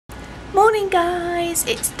Morning guys,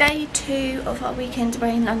 it's day 2 of our weekend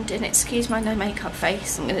away in London. Excuse my no makeup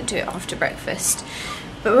face, I'm going to do it after breakfast.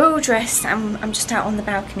 But we're all dressed and I'm just out on the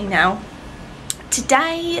balcony now.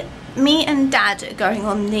 Today, me and Dad are going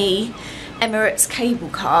on the Emirates cable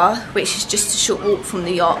car, which is just a short walk from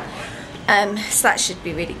the yacht. So that should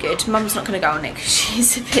be really good. Mum's not going to go on it because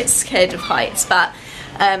she's a bit scared of heights, but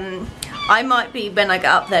I might be when I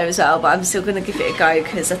get up there as well, but I'm still going to give it a go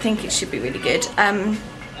because I think it should be really good.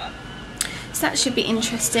 So that should be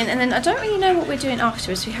interesting. And then I don't really know what we're doing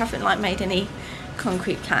afterwards. We haven't like made any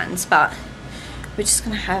concrete plans, but we're just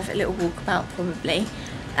going to have a little walkabout probably.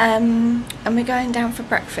 And we're going down for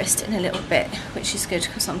breakfast in a little bit, which is good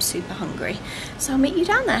because I'm super hungry. So I'll meet you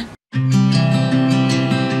down there.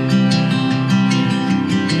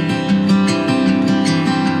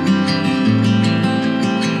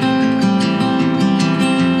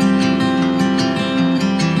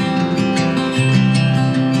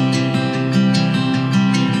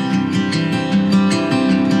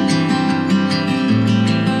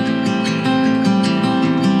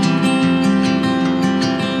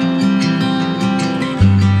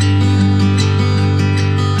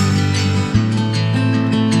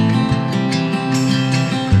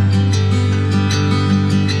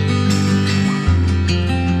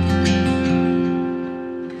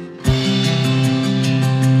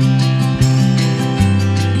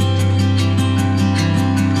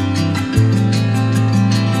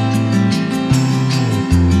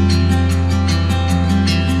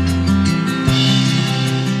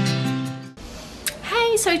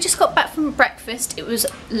 So we just got back from breakfast. It was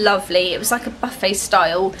lovely. It was like a buffet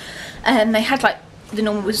style. They had like the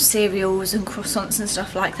normal cereals and croissants and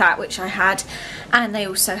stuff like that, which I had, and they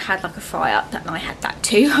also had like a fry up, and I had that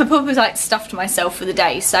too. I probably like stuffed myself for the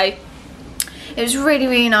day. So it was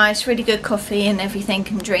really nice, really good coffee and everything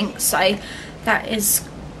and drinks. So that is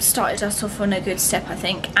started us off on a good step, I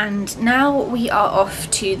think. And now we are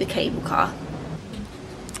off to the cable car.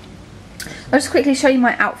 I'll just quickly show you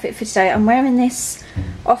my outfit for today. I'm wearing this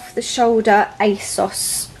off the shoulder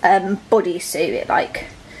ASOS bodysuit. It like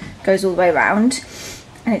goes all the way around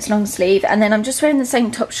and it's long sleeve, and then I'm just wearing the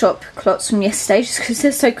same Topshop clots from yesterday just because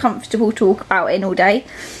they're so comfortable to walk about in all day,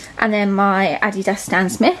 and then my Adidas Stan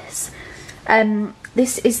Smiths.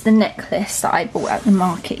 This is the necklace that I bought at the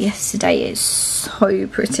market yesterday. It's so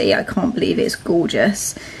pretty, I can't believe it. It's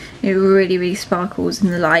gorgeous. It really sparkles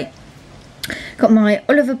in the light. Got my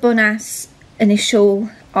Oliver Bonas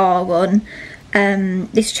initial R on.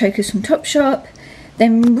 This choker's from Topshop.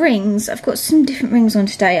 Then rings, I've got some different rings on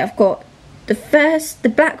today. I've got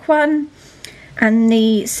the black one and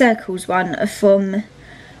the circles one are from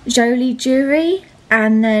Jolie Jewelry,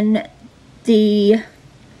 and then the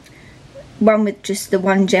one with just the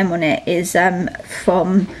one gem on it is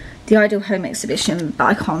from the Ideal Home exhibition, but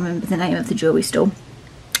I can't remember the name of the jewellery store.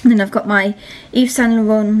 And then I've got my Yves Saint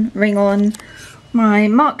Laurent ring on, my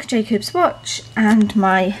Marc Jacobs watch, and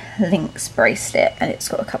my Lynx bracelet, and it's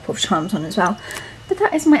got a couple of charms on as well. But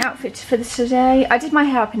that is my outfit for this today. I did my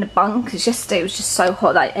hair up in a bun because yesterday it was just so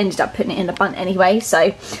hot that I ended up putting it in a bun anyway.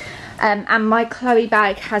 So and my Chloe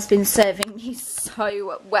bag has been serving me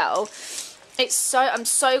so well. I'm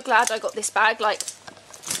so glad I got this bag. Like,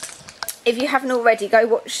 if you haven't already, go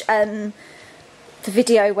watch the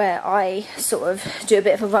video where I sort of do a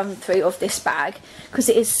bit of a run through of this bag, because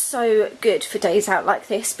it is so good for days out like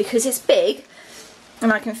this because it's big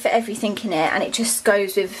and I can fit everything in it, and it just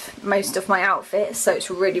goes with most of my outfits, so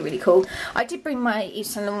it's really cool. I did bring my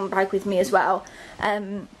Yves Saint Laurent bag with me as well,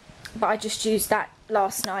 but I just used that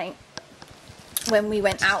last night when we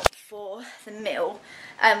went out for the meal.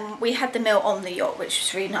 We had the meal on the yacht, which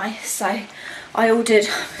was really nice, so I ordered,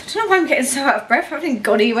 I don't know why I'm getting so out of breath, I haven't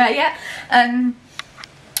got anywhere yet.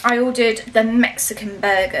 I ordered the Mexican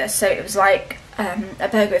burger, so it was like a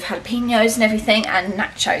burger with jalapenos and everything and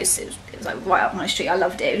nachos. It was like right up my street. I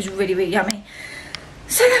loved it. It was really yummy.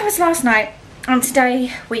 So that was last night, and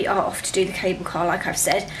today we are off to do the cable car, like I've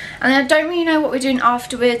said. And I don't really know what we're doing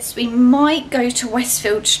afterwards. We might go to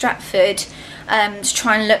Westfield, Stratford, to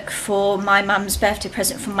try and look for my mum's birthday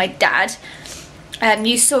present from my dad.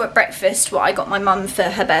 You saw at breakfast what I got my mum for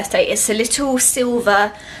her birthday. It's a little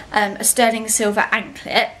silver, a sterling silver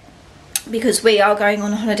anklet, because we are going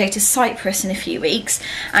on a holiday to Cyprus in a few weeks,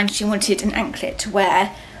 and she wanted an anklet to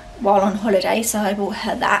wear while on holiday, so I bought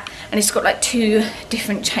her that. And it's got like 2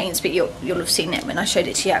 different chains, but you'll have seen it when I showed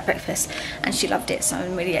it to you at breakfast, and she loved it, so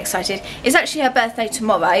I'm really excited. It's actually her birthday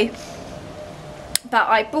tomorrow, but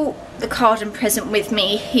I brought the card and present with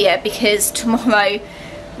me here because tomorrow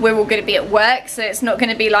we're all going to be at work, so it's not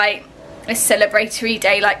going to be like a celebratory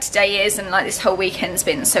day like today is and like this whole weekend's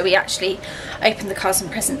been, so we actually opened the cards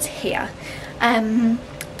and presents here.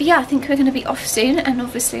 But yeah, I think we're going to be off soon, and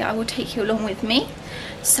obviously I will take you along with me,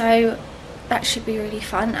 so that should be really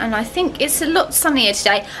fun. And I think it's a lot sunnier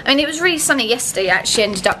today. I mean, it was really sunny yesterday, actually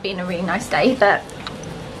ended up being a really nice day, but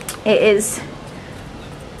it is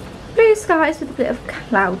blue skies with a bit of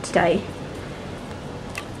cloud today.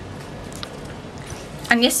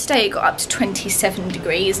 And yesterday it got up to 27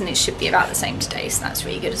 degrees, and it should be about the same today, so that's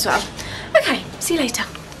really good as well. Okay, see you later.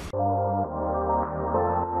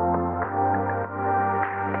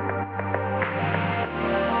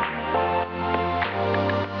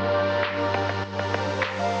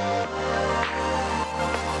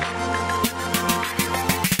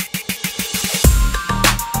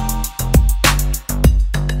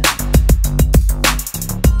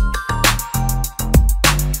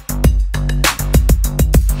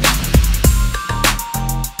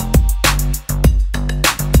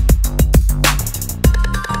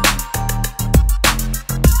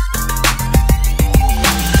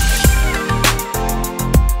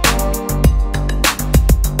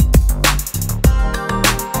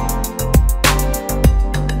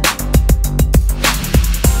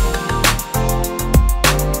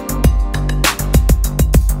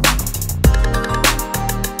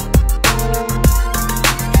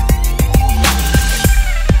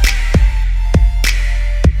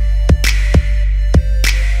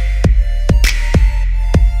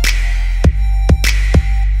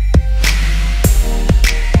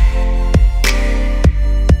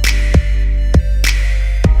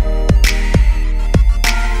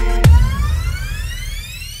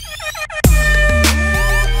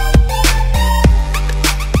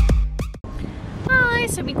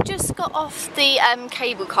 So we just got off the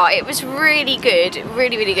cable car. It was really good,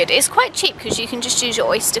 really good. It's quite cheap because you can just use your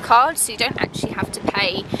Oyster card, so you don't actually have to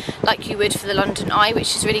pay like you would for the London Eye,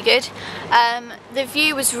 which is really good. The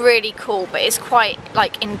view was really cool, but it's quite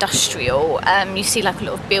like industrial. You see like a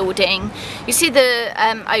lot of building. You see the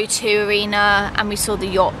O2 Arena, and we saw the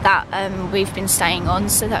yacht that we've been staying on,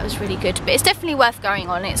 so that was really good. But it's definitely worth going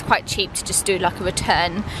on. It's quite cheap to just do like a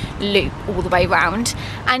return loop all the way round.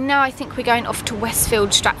 And now I think we're going off to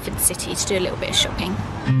Westfield, Stratford City to do a little bit of shopping.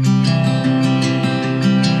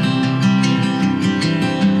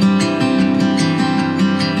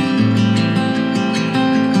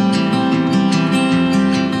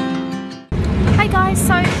 Hi guys,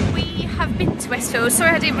 so we have been to Westfield.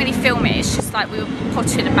 Sorry I didn't really film it, it's just like we were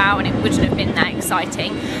pottering about and it wouldn't have been that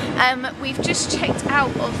exciting. We've just checked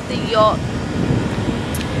out of the yacht.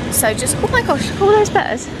 So just, oh my gosh, look at all those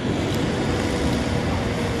birds.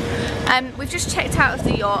 We've just checked out of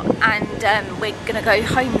the yacht, and we're going to go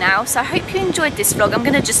home now. So I hope you enjoyed this vlog. I'm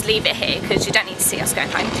going to just leave it here because you don't need to see us going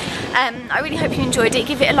home. I really hope you enjoyed it.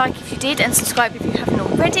 Give it a like if you did, and subscribe if you haven't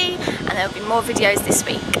already, and there will be more videos this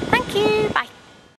week. Thank you, bye.